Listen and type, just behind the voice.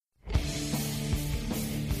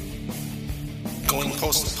Going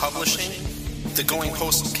Postal Publishing, the Going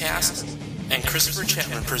Postal Cast, and Christopher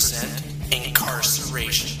Chapman present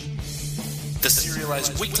Incarceration, the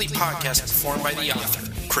serialized weekly podcast performed by the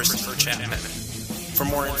author, Christopher Chapman. For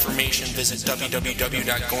more information, visit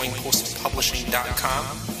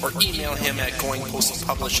www.goingpostalpublishing.com or email him at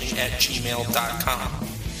goingpostalpublishing@gmail.com.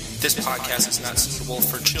 This podcast is not suitable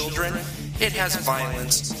for children. It has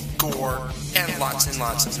violence, gore, and lots of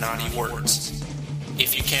naughty words.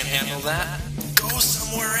 If you can't handle that, go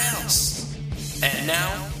somewhere else. And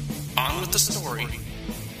now, on with the story,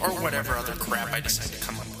 or whatever other crap I decide to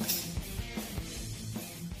come up with.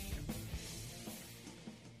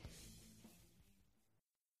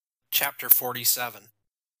 Chapter 47.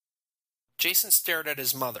 Jason stared at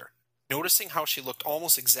his mother, noticing how she looked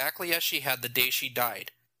almost exactly as she had the day she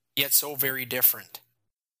died, yet so very different.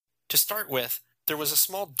 To start with, there was a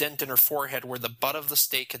small dent in her forehead where the butt of the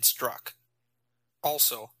stake had struck.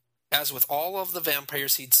 Also, as with all of the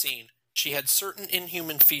vampires he'd seen, she had certain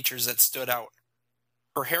inhuman features that stood out.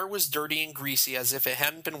 Her hair was dirty and greasy as if it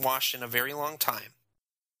hadn't been washed in a very long time.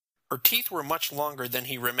 Her teeth were much longer than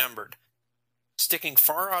he remembered, sticking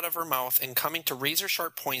far out of her mouth and coming to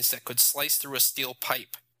razor-sharp points that could slice through a steel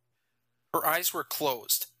pipe. Her eyes were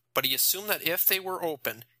closed, but he assumed that if they were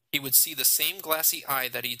open, he would see the same glassy eye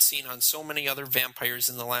that he'd seen on so many other vampires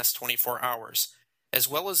in the last 24 hours, as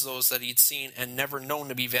well as those that he'd seen and never known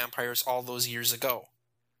to be vampires all those years ago.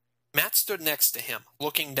 Matt stood next to him,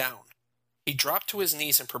 looking down. He dropped to his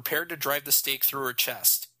knees and prepared to drive the stake through her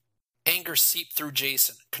chest. Anger seeped through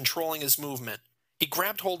Jason, controlling his movement. He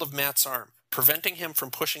grabbed hold of Matt's arm, preventing him from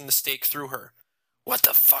pushing the stake through her. "What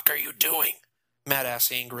the fuck are you doing?" Matt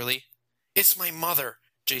asked angrily. "It's my mother,"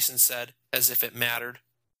 Jason said, as if it mattered.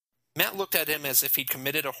 Matt looked at him as if he'd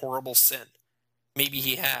committed a horrible sin. Maybe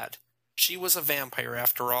he had. She was a vampire,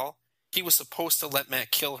 after all. He was supposed to let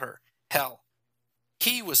Matt kill her. Hell,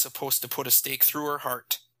 he was supposed to put a stake through her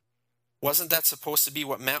heart. Wasn't that supposed to be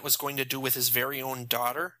what Matt was going to do with his very own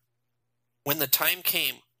daughter? When the time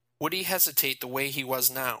came, would he hesitate the way he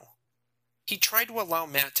was now? He tried to allow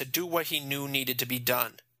Matt to do what he knew needed to be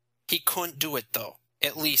done. He couldn't do it, though,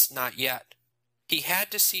 at least not yet. He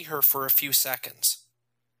had to see her for a few seconds.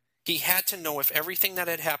 He had to know if everything that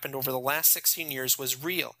had happened over the last 16 years was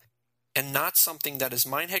real, and not something that his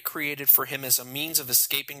mind had created for him as a means of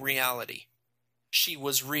escaping reality. She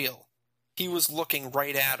was real. He was looking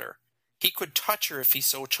right at her. He could touch her if he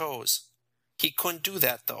so chose. He couldn't do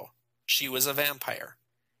that, though. She was a vampire.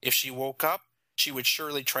 If she woke up, she would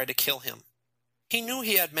surely try to kill him. He knew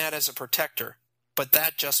he had Matt as a protector, but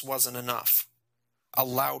that just wasn't enough. A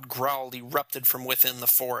loud growl erupted from within the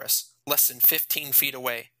forest, less than 15 feet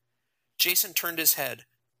away. Jason turned his head,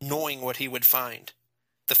 knowing what he would find.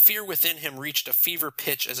 The fear within him reached a fever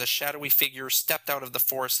pitch as a shadowy figure stepped out of the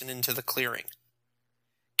forest and into the clearing.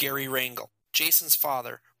 Gary Rangel, Jason's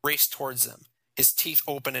father, raced towards them, his teeth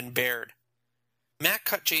open and bared. Matt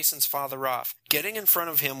cut Jason's father off, getting in front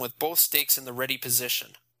of him with both stakes in the ready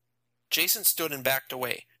position. Jason stood and backed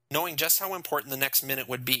away, knowing just how important the next minute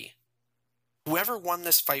would be. Whoever won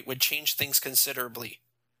this fight would change things considerably.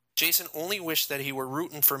 Jason only wished that he were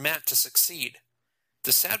rooting for Matt to succeed.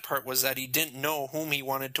 The sad part was that he didn't know whom he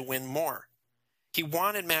wanted to win more. He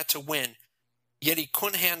wanted Matt to win, yet he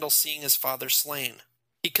couldn't handle seeing his father slain.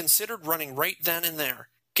 He considered running right then and there,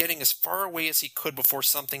 getting as far away as he could before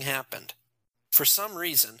something happened. For some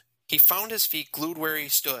reason, he found his feet glued where he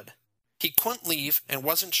stood. He couldn't leave and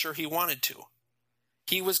wasn't sure he wanted to.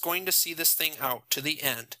 He was going to see this thing out to the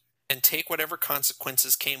end and take whatever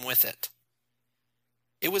consequences came with it.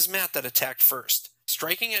 It was Matt that attacked first,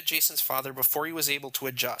 striking at Jason's father before he was able to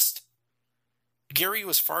adjust. Gary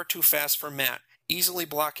was far too fast for Matt, easily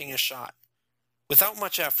blocking his shot. Without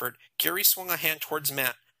much effort, Gary swung a hand towards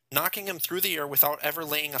Matt, knocking him through the air without ever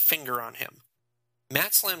laying a finger on him.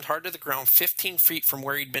 Matt slammed hard to the ground 15 feet from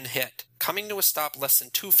where he'd been hit, coming to a stop less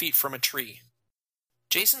than 2 feet from a tree.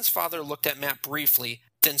 Jason's father looked at Matt briefly,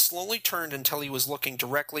 then slowly turned until he was looking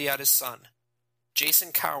directly at his son.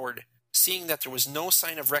 Jason cowered, seeing that there was no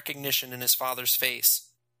sign of recognition in his father's face.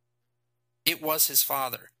 It was his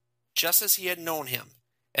father, just as he had known him,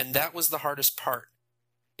 and that was the hardest part.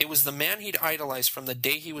 It was the man he'd idolized from the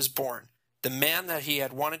day he was born, the man that he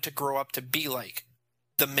had wanted to grow up to be like,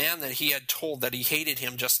 the man that he had told that he hated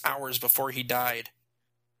him just hours before he died.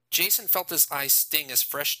 Jason felt his eyes sting as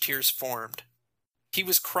fresh tears formed. He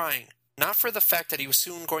was crying, not for the fact that he was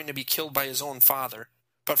soon going to be killed by his own father,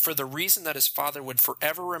 but for the reason that his father would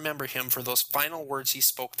forever remember him for those final words he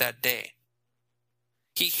spoke that day.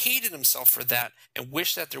 He hated himself for that and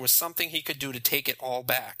wished that there was something he could do to take it all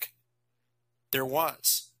back. There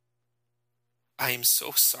was. "I am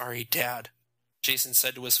so sorry, Dad," Jason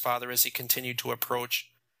said to his father as he continued to approach.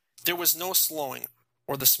 There was no slowing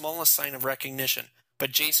or the smallest sign of recognition,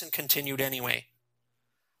 but Jason continued anyway.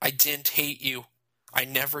 I didn't hate you. I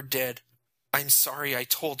never did. I'm sorry I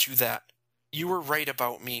told you that. You were right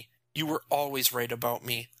about me. You were always right about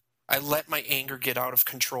me. I let my anger get out of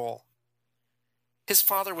control. His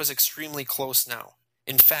father was extremely close now.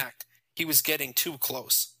 In fact, he was getting too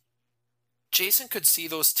close. Jason could see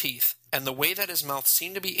those teeth, and the way that his mouth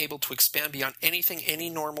seemed to be able to expand beyond anything any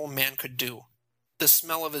normal man could do. The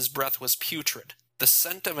smell of his breath was putrid, the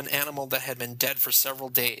scent of an animal that had been dead for several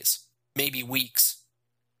days, maybe weeks.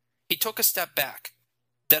 He took a step back,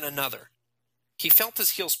 then another. He felt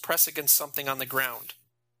his heels press against something on the ground.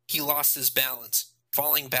 He lost his balance,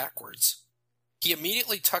 falling backwards. He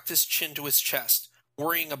immediately tucked his chin to his chest,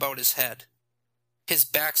 worrying about his head. His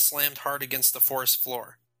back slammed hard against the forest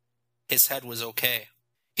floor. His head was okay.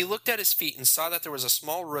 He looked at his feet and saw that there was a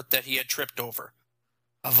small root that he had tripped over.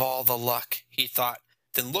 Of all the luck, he thought,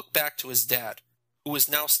 then looked back to his dad, who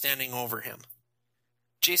was now standing over him.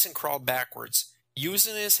 Jason crawled backwards,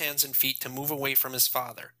 using his hands and feet to move away from his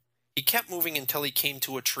father. He kept moving until he came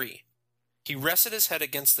to a tree. He rested his head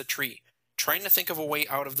against the tree, trying to think of a way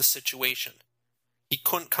out of the situation. He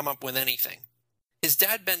couldn't come up with anything. His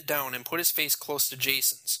dad bent down and put his face close to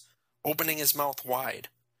Jason's, opening his mouth wide.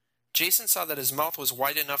 Jason saw that his mouth was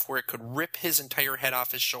wide enough where it could rip his entire head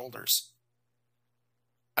off his shoulders.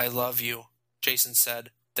 I love you, Jason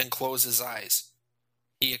said, then closed his eyes.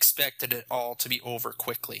 He expected it all to be over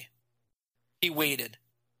quickly. He waited,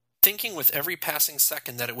 thinking with every passing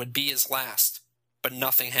second that it would be his last, but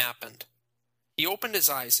nothing happened. He opened his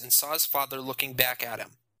eyes and saw his father looking back at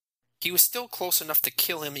him. He was still close enough to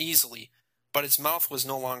kill him easily, but his mouth was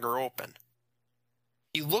no longer open.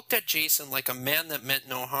 He looked at Jason like a man that meant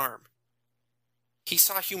no harm. He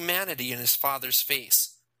saw humanity in his father's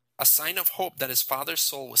face, a sign of hope that his father's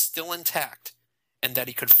soul was still intact and that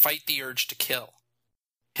he could fight the urge to kill.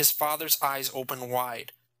 His father's eyes opened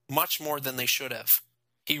wide, much more than they should have.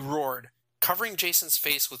 He roared, covering Jason's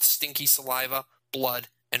face with stinky saliva, blood,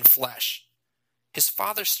 and flesh. His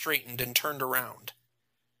father straightened and turned around.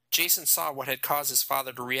 Jason saw what had caused his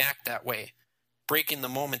father to react that way, breaking the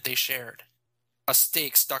moment they shared. A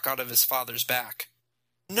stake stuck out of his father's back.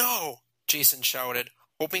 No! Jason shouted,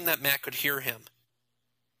 hoping that Matt could hear him.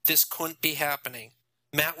 This couldn't be happening.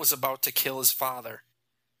 Matt was about to kill his father.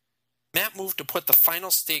 Matt moved to put the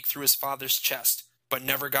final stake through his father's chest, but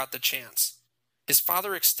never got the chance. His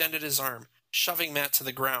father extended his arm, shoving Matt to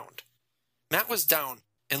the ground. Matt was down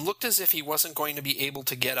and looked as if he wasn't going to be able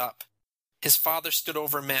to get up. His father stood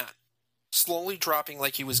over Matt, slowly dropping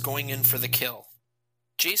like he was going in for the kill.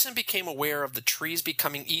 Jason became aware of the trees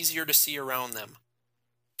becoming easier to see around them.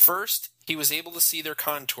 First, he was able to see their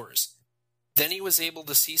contours. Then he was able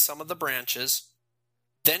to see some of the branches.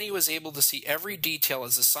 Then he was able to see every detail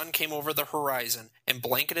as the sun came over the horizon and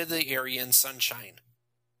blanketed the area in sunshine.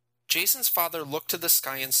 Jason's father looked to the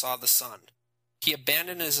sky and saw the sun. He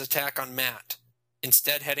abandoned his attack on Matt,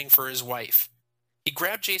 instead heading for his wife. He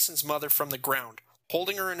grabbed Jason's mother from the ground,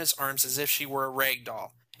 holding her in his arms as if she were a rag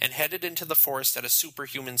doll, and headed into the forest at a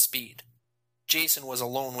superhuman speed. Jason was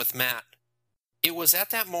alone with Matt. It was at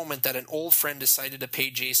that moment that an old friend decided to pay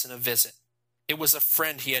Jason a visit. It was a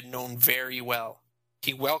friend he had known very well.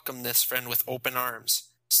 He welcomed this friend with open arms,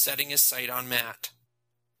 setting his sight on Matt.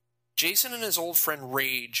 Jason and his old friend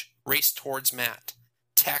Rage raced towards Matt,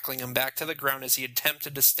 tackling him back to the ground as he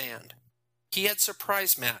attempted to stand. He had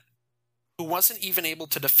surprised Matt, who wasn't even able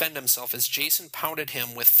to defend himself as Jason pounded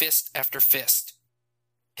him with fist after fist.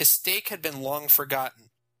 His stake had been long forgotten,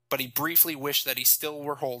 but he briefly wished that he still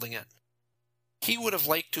were holding it. He would have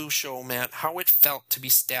liked to show Matt how it felt to be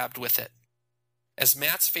stabbed with it. As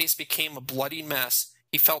Matt's face became a bloody mess,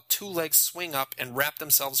 he felt two legs swing up and wrap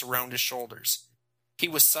themselves around his shoulders. He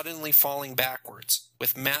was suddenly falling backwards,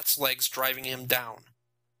 with Matt's legs driving him down.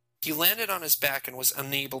 He landed on his back and was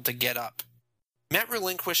unable to get up. Matt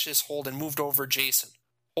relinquished his hold and moved over Jason,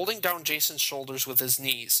 holding down Jason's shoulders with his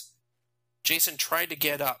knees. Jason tried to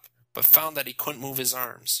get up, but found that he couldn't move his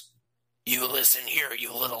arms. You listen here,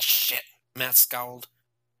 you little shit, Matt scowled.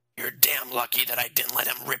 You're damn lucky that I didn't let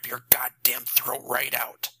him rip your goddamn throat right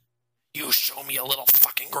out. You show me a little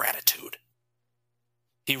fucking gratitude.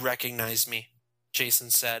 He recognized me, Jason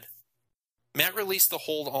said. Matt released the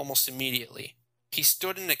hold almost immediately. He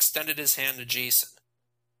stood and extended his hand to Jason.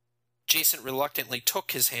 Jason reluctantly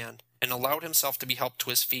took his hand and allowed himself to be helped to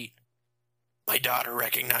his feet. My daughter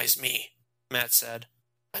recognized me, Matt said.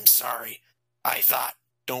 I'm sorry. I thought.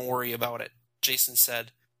 Don't worry about it, Jason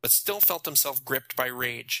said, but still felt himself gripped by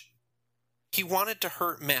rage. He wanted to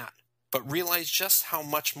hurt Matt, but realized just how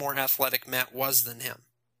much more athletic Matt was than him.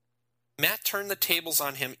 Matt turned the tables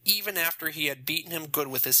on him even after he had beaten him good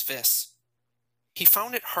with his fists. He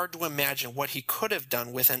found it hard to imagine what he could have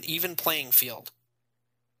done with an even playing field.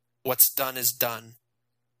 "What's done is done."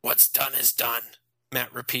 "What's done is done,"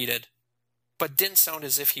 Matt repeated, but didn't sound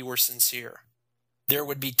as if he were sincere. There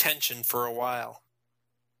would be tension for a while.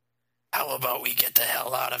 "How about we get the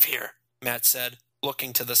hell out of here?" Matt said,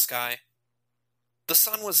 looking to the sky. The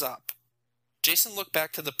sun was up. Jason looked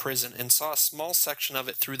back to the prison and saw a small section of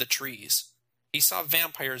it through the trees. He saw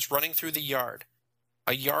vampires running through the yard,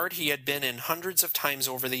 a yard he had been in hundreds of times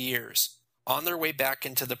over the years, on their way back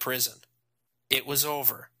into the prison. It was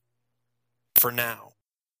over. For now.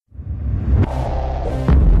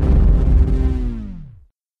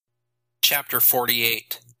 Chapter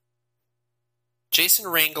 48. Jason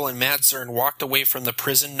Rangel and Matt Zern walked away from the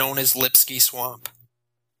prison known as Lipsky Swamp.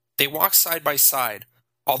 They walked side by side,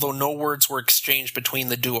 although no words were exchanged between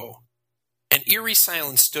the duo. An eerie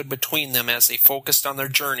silence stood between them as they focused on their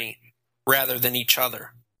journey, rather than each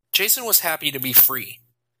other. Jason was happy to be free.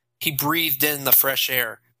 He breathed in the fresh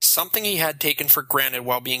air, something he had taken for granted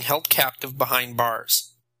while being held captive behind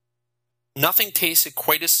bars. Nothing tasted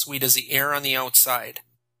quite as sweet as the air on the outside.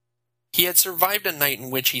 He had survived a night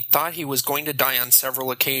in which he thought he was going to die on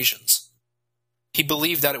several occasions. He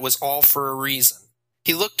believed that it was all for a reason.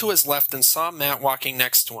 He looked to his left and saw Matt walking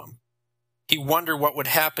next to him. He wondered what would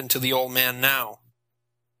happen to the old man now.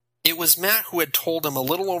 It was Matt who had told him a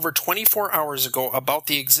little over 24 hours ago about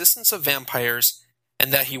the existence of vampires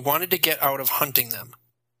and that he wanted to get out of hunting them.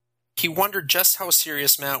 He wondered just how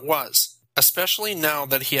serious Matt was, especially now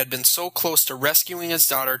that he had been so close to rescuing his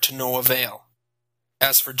daughter to no avail.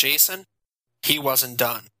 As for Jason, he wasn't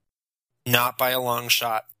done. Not by a long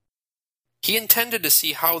shot. He intended to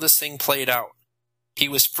see how this thing played out. He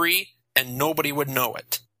was free, and nobody would know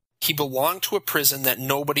it. He belonged to a prison that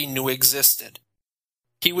nobody knew existed.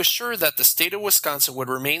 He was sure that the state of Wisconsin would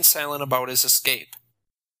remain silent about his escape.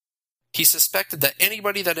 He suspected that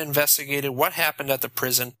anybody that investigated what happened at the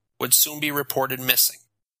prison would soon be reported missing.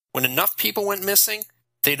 When enough people went missing,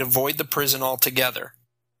 they'd avoid the prison altogether.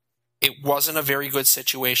 It wasn't a very good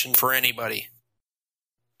situation for anybody.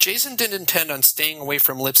 Jason didn't intend on staying away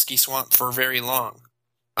from Lipsky Swamp for very long,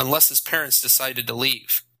 unless his parents decided to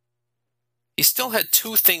leave. He still had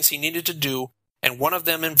two things he needed to do, and one of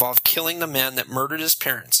them involved killing the man that murdered his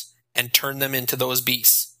parents and turned them into those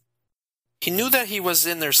beasts. He knew that he was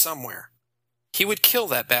in there somewhere. He would kill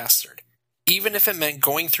that bastard, even if it meant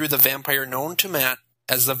going through the vampire known to Matt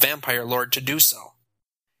as the Vampire Lord to do so.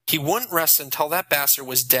 He wouldn't rest until that bastard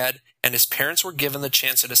was dead and his parents were given the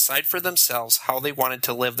chance to decide for themselves how they wanted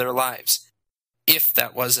to live their lives, if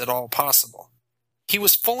that was at all possible. He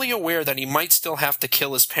was fully aware that he might still have to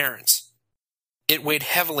kill his parents. It weighed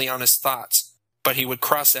heavily on his thoughts, but he would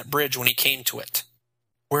cross that bridge when he came to it.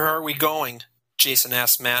 "Where are we going?" Jason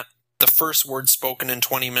asked Matt, the first word spoken in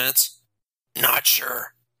 20 minutes. "Not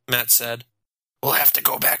sure," Matt said. "We'll have to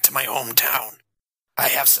go back to my hometown. I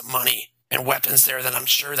have some money and weapons there that I'm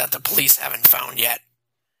sure that the police haven't found yet.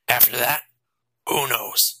 After that, who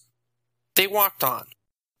knows?" They walked on,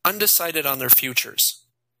 undecided on their futures.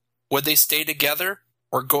 Would they stay together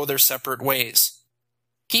or go their separate ways?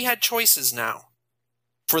 He had choices now.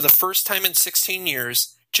 For the first time in 16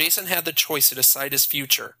 years, Jason had the choice to decide his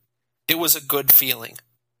future. It was a good feeling.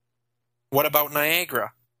 What about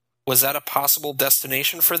Niagara? Was that a possible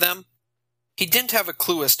destination for them? He didn't have a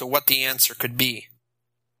clue as to what the answer could be.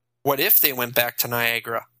 What if they went back to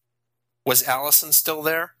Niagara? Was Allison still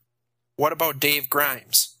there? What about Dave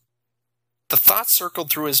Grimes? The thoughts circled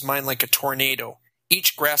through his mind like a tornado,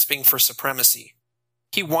 each grasping for supremacy.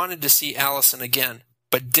 He wanted to see Allison again,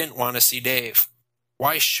 but didn't want to see Dave.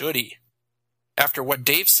 Why should he? After what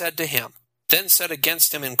Dave said to him, then said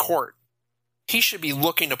against him in court, he should be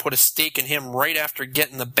looking to put a stake in him right after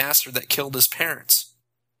getting the bastard that killed his parents.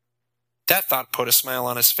 That thought put a smile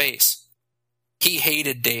on his face. He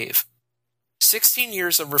hated Dave. 16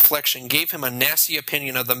 years of reflection gave him a nasty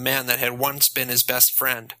opinion of the man that had once been his best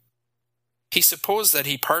friend. He supposed that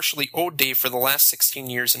he partially owed Dave for the last 16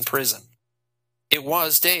 years in prison. It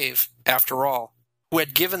was Dave, after all, who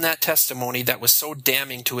had given that testimony that was so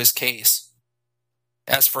damning to his case.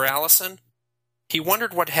 As for Allison, he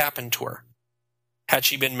wondered what happened to her. Had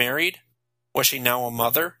she been married? Was she now a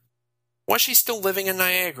mother? Was she still living in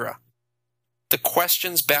Niagara? The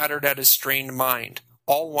questions battered at his strained mind,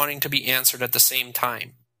 all wanting to be answered at the same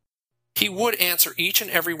time. He would answer each and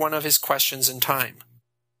every one of his questions in time.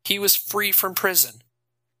 He was free from prison.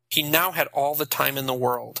 He now had all the time in the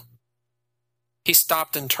world. He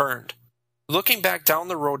stopped and turned, looking back down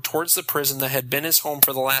the road towards the prison that had been his home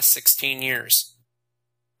for the last 16 years.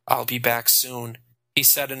 "I'll be back soon," he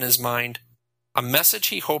said in his mind, a message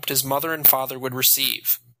he hoped his mother and father would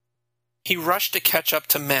receive. He rushed to catch up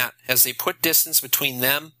to Matt as they put distance between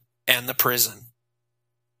them and the prison.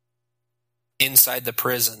 Inside the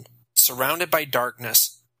prison, surrounded by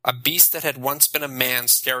darkness, a beast that had once been a man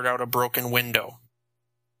stared out a broken window.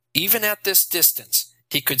 Even at this distance,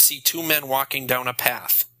 he could see two men walking down a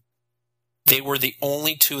path. They were the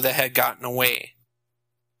only two that had gotten away.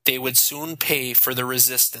 They would soon pay for the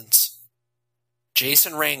resistance.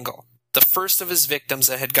 Jason Rangel, the first of his victims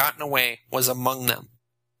that had gotten away, was among them.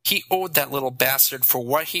 He owed that little bastard for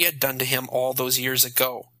what he had done to him all those years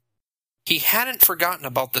ago. He hadn't forgotten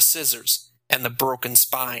about the scissors and the broken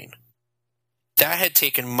spine. That had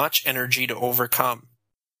taken much energy to overcome.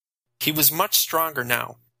 He was much stronger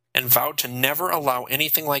now and vowed to never allow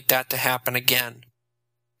anything like that to happen again.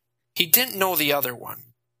 He didn't know the other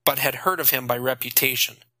one, but had heard of him by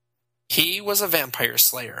reputation. He was a vampire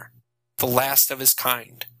slayer, the last of his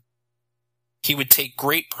kind. He would take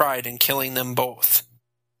great pride in killing them both.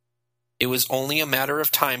 It was only a matter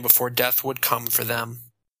of time before death would come for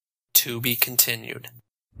them. To be continued.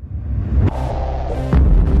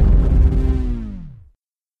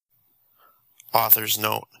 Author's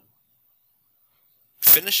note.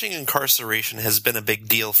 Finishing Incarceration has been a big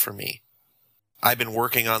deal for me. I've been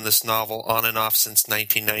working on this novel on and off since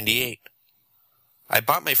 1998. I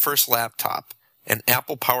bought my first laptop, an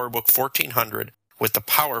Apple PowerBook 1400 with the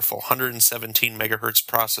powerful 117 MHz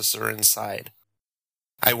processor inside.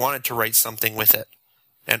 I wanted to write something with it,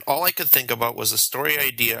 and all I could think about was a story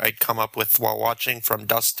idea I'd come up with while watching From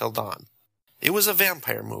Dusk Till Dawn. It was a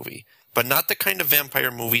vampire movie, but not the kind of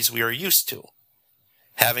vampire movies we are used to.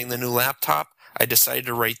 Having the new laptop, I decided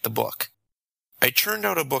to write the book. I churned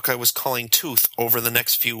out a book I was calling Tooth over the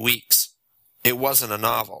next few weeks. It wasn't a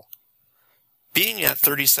novel. Being at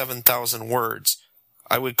 37,000 words,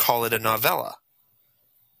 I would call it a novella.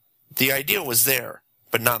 The idea was there,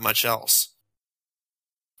 but not much else.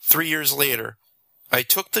 3 years later, I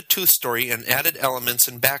took the Tooth story and added elements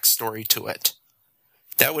and backstory to it.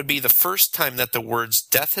 That would be the first time that the words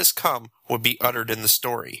 "death has come" would be uttered in the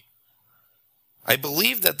story. I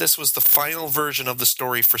believed that this was the final version of the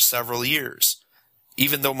story for several years,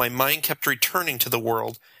 even though my mind kept returning to the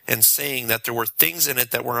world and saying that there were things in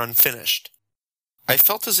it that were unfinished. I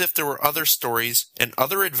felt as if there were other stories and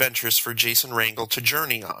other adventures for Jason Rangel to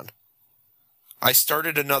journey on. I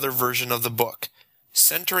started another version of the book,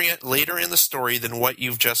 centering it later in the story than what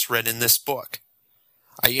you've just read in this book.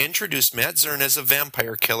 I introduced Matt Zern as a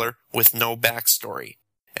vampire killer with no backstory,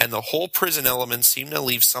 and the whole prison element seemed to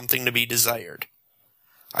leave something to be desired.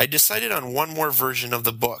 I decided on one more version of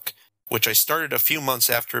the book, which I started a few months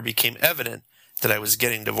after it became evident that I was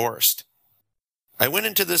getting divorced. I went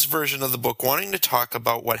into this version of the book wanting to talk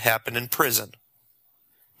about what happened in prison.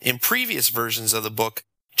 In previous versions of the book,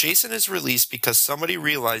 Jason is released because somebody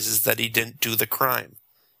realizes that he didn't do the crime.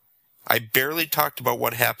 I barely talked about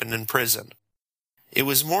what happened in prison. It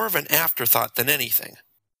was more of an afterthought than anything.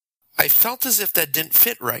 I felt as if that didn't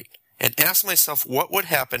fit right, and asked myself what would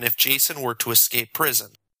happen if Jason were to escape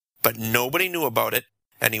prison. But nobody knew about it,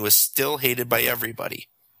 and he was still hated by everybody.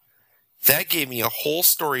 That gave me a whole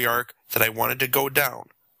story arc that I wanted to go down,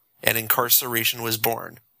 and Incarceration was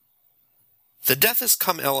born. The death has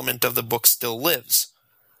come element of the book still lives,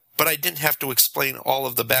 but I didn't have to explain all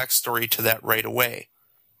of the backstory to that right away.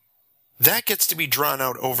 That gets to be drawn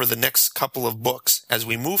out over the next couple of books as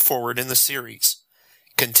we move forward in the series,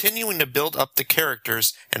 continuing to build up the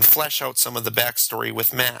characters and flesh out some of the backstory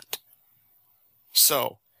with Matt.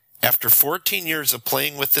 So, after 14 years of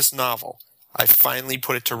playing with this novel, I finally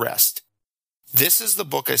put it to rest. This is the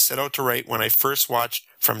book I set out to write when I first watched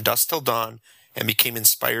From Dusk Till Dawn and became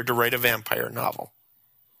inspired to write a vampire novel.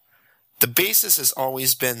 The basis has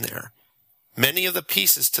always been there. Many of the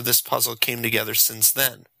pieces to this puzzle came together since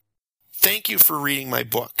then. Thank you for reading my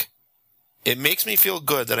book. It makes me feel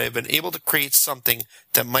good that I have been able to create something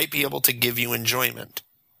that might be able to give you enjoyment.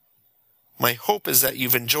 My hope is that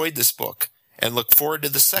you've enjoyed this book and look forward to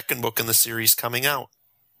the second book in the series coming out.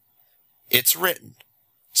 It's written,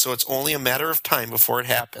 so it's only a matter of time before it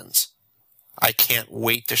happens. I can't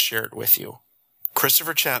wait to share it with you.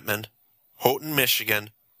 Christopher Chapman, Houghton,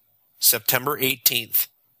 Michigan, September 18th,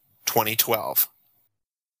 2012.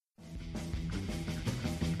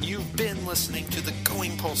 You've been listening to the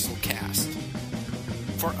Going Postal Cast.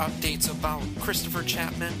 For updates about Christopher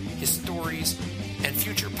Chapman, his stories, and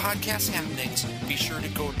future podcast happenings, be sure to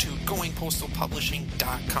go to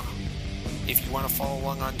goingpostalpublishing.com. If you want to follow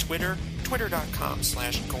along on Twitter,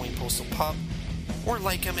 twitter.com/goingpostalpub, or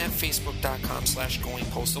like him at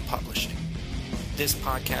facebook.com/goingpostalpublishing. This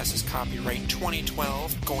podcast is copyright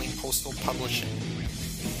 2012 Going Postal Publishing.